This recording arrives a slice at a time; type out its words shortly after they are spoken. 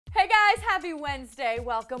Hey guys, happy Wednesday.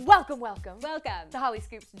 Welcome, welcome, welcome. Welcome. To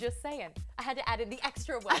Hollyscoop, just saying. I had to add in the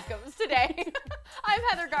extra welcomes today. I'm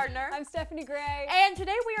Heather Gardner. I'm Stephanie Gray. And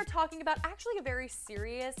today we are talking about actually a very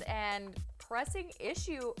serious and pressing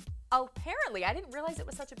issue. Apparently, I didn't realize it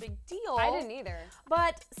was such a big deal. I didn't either.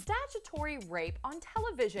 But statutory rape on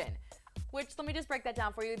television, which, let me just break that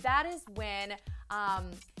down for you. That is when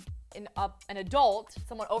an adult,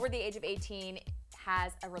 someone over the age of 18,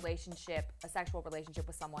 has a sexual relationship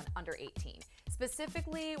with someone under 18.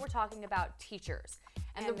 Specifically, we're talking about teachers.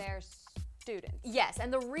 And their students. Yes,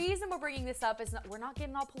 and the reason we're bringing this up is we're not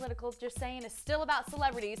getting all political, just saying it's still about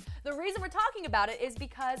celebrities. The reason we're talking about it is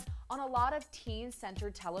because on a lot of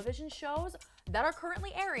teen-centered television shows that are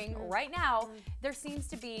currently airing right now, there seems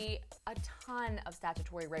to be a ton of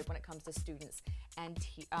statutory rape when it comes to students and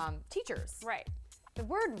teachers. Right. The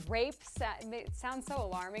word rape sounds so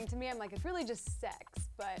alarming to me. I'm like, it's really just sex,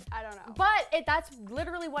 but I don't know. But that's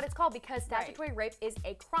literally what it's called, because statutory rape is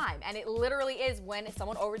a crime. And it literally is when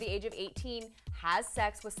someone over the age of 18 has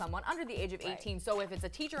sex with someone under the age of 18. So if it's a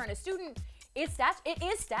teacher and a student, it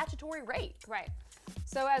is statutory rape. Right.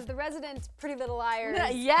 So as the resident Pretty Little Liars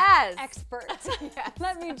expert,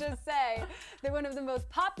 let me just say that one of the most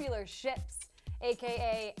popular ships,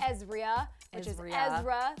 aka Ezria, which is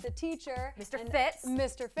Ezra, the teacher,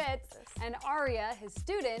 Mr. Fitz, and Aria, his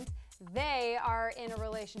student, they are in a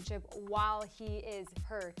relationship while he is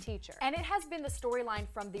her teacher. And it has been the storyline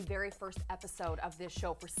from the very first episode of this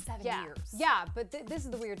show for 7 years. Yeah, but this is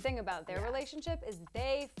the weird thing about their relationship is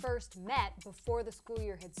they first met before the school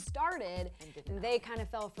year had started, and they kind of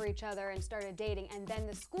fell for each other and started dating, and then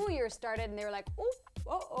the school year started and they were like,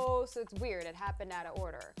 oh, so it's weird. It happened out of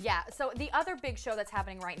order. Yeah, so the other big show that's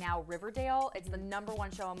happening right now, Riverdale, it's the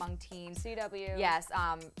 #1 show among teens. CW. Yes,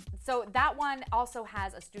 so that one also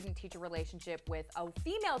has a student-teacher relationship with a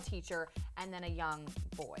female teacher and then a young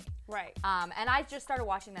boy. Right. And I just started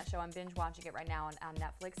watching that show. I'm binge watching it right now on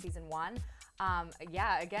Netflix, season 1.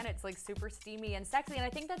 Yeah, again, it's like super steamy and sexy, and I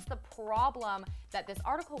think that's the problem that this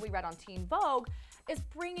article we read on Teen Vogue is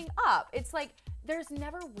bringing up. It's like there's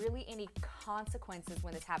never really any consequences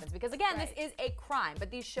when this happens, because again, this is a crime, but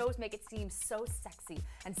these shows make it seem so sexy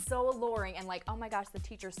and so alluring and like, oh my gosh, the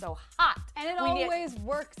teacher's so hot. And it always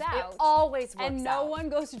works out. It always works out. And no one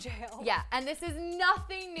goes to jail. Yeah, and this is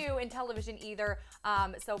nothing new in television either.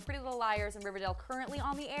 So Pretty Little Liars and Riverdale currently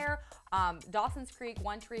on the air. Dawson's Creek,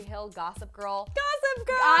 One Tree Hill, Gossip Girl. Gossip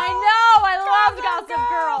Girl! I know! I loved Gossip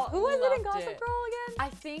Girl! Who was it in Gossip Girl again? I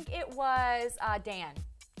think it was Dan.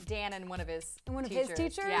 Dan and one of his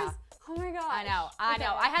teachers? Yeah. Oh my gosh. I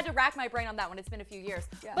know. I had to rack my brain on that one. It's been a few years.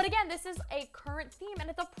 Yeah. But again, this is a current theme, and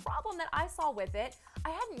it's a problem that I saw with it. I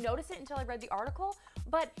hadn't noticed it until I read the article,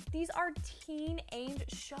 but these are teen-aimed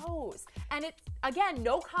shows. And it's, again,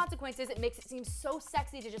 no consequences. It makes it seem so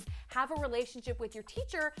sexy to just have a relationship with your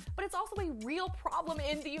teacher, but it's also a real problem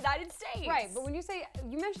in the United States. Right, but when you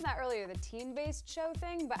mentioned that earlier, the teen-based show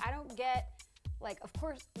thing, but I don't get, like, of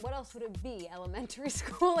course, what else would it be? Elementary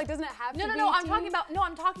school? Like, doesn't it have to be No,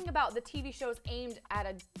 I'm talking about the TV shows aimed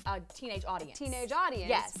at a teenage audience. Teenage audience?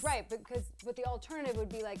 Yes. Right, but the alternative would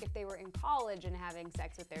be like if they were in college and having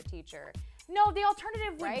sex with their teacher. No, the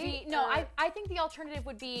alternative would be, I think the alternative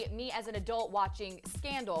would be me as an adult watching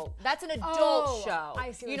Scandal. That's an adult show.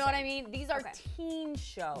 I see what you know what I mean? These are teen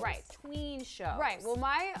shows. Right. Tween shows. Right, well,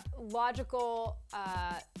 my logical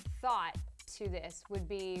thought to this would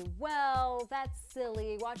be, well, that's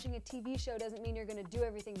silly. Watching a TV show doesn't mean you're going to do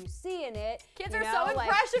everything you see in it. Kids are so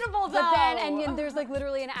impressionable, though. But then, and there's like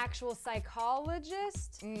literally an actual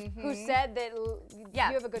psychologist who said that, you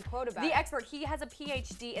have a good quote about it. The expert, he has a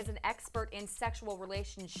PhD as an expert in sexual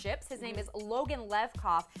relationships. His name is Logan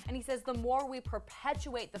Levkoff, and he says the more we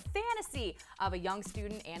perpetuate the fantasy of a young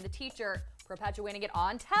student and the teacher, perpetuating it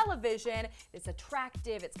on television, it's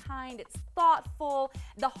attractive, it's kind, it's thoughtful,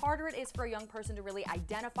 the harder it is for a young person to really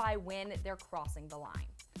identify when they're crossing the line.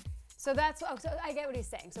 So so I get what he's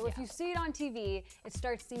saying. So if you see it on TV, it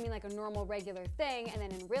starts seeming like a normal, regular thing, and then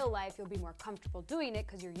in real life, you'll be more comfortable doing it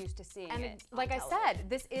because you're used to seeing it. Like I said,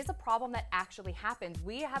 this is a problem that actually happens.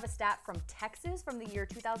 We have a stat from Texas from the year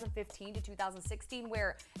 2015 to 2016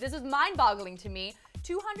 where this is mind-boggling to me.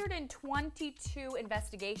 222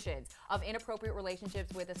 investigations of inappropriate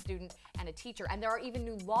relationships with a student and a teacher. And there are even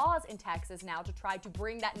new laws in Texas now to try to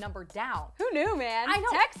bring that number down. Who knew, man? I know.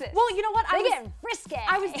 Texas. Well, you know what? They're getting frisky.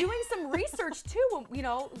 I was doing some research too, you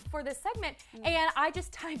know, for this segment, and I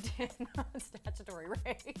just typed in statutory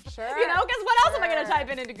rape. Sure. You know, because what else am I going to type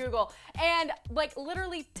in into Google? And like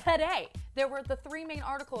literally today, there were the 3 main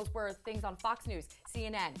articles were things on Fox News,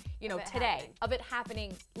 CNN, you know, of it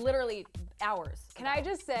happening literally hours. Can I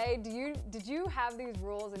just say, did you have these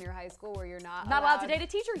rules in your high school where you're not allowed to date a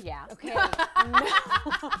teacher? Yeah. Okay. No.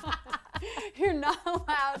 You're not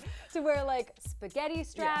allowed to wear like spaghetti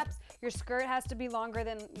straps. Yeah. Your skirt has to be longer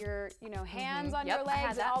than your, you know, hands on your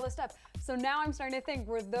legs and all this stuff. So now I'm starting to think,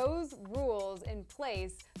 were those rules in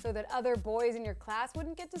place so that other boys in your class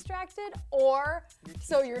wouldn't get distracted, or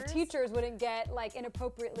so your teachers wouldn't get like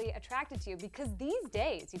inappropriately attracted to you? Because these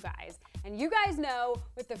days, you guys, and you guys know,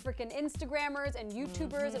 with the freaking Instagrammers and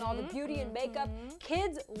YouTubers and all the beauty and makeup,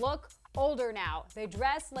 kids look older now. They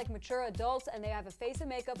dress like mature adults and they have a face and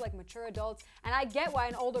makeup like mature adults, and I get why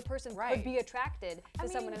an older person could be attracted to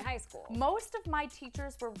someone in high school. Most of my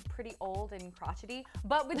teachers were pretty old and crotchety,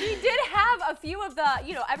 but we did have a few of the,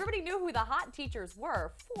 you know, everybody knew who the hot teachers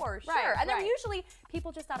were, for sure. And they're usually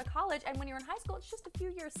people just out of college, and when you're in high school, it's just a few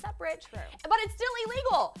years separate. True. But it's still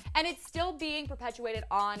illegal, and it's still being perpetuated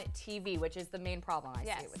on TV, which is the main problem I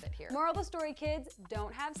see with it here. Moral of the story, kids,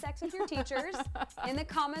 don't have sex with your teachers. In the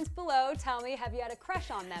comments below, tell me, have you had a crush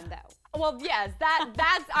on them though? Well, yes, that's,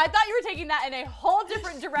 I thought you were taking that in a whole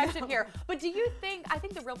different direction here. But do you think, I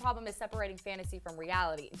think the real problem is separating fantasy from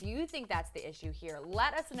reality. Do you think that's the issue here?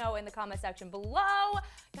 Let us know in the comment section below.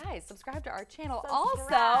 Guys, subscribe to our channel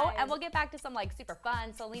also, and we'll get back to some like super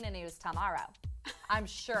fun Selena news tomorrow. I'm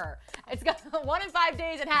sure. It's got 1 in 5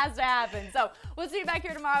 days it has to happen. So we'll see you back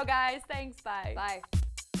here tomorrow, guys. Thanks, bye. Bye.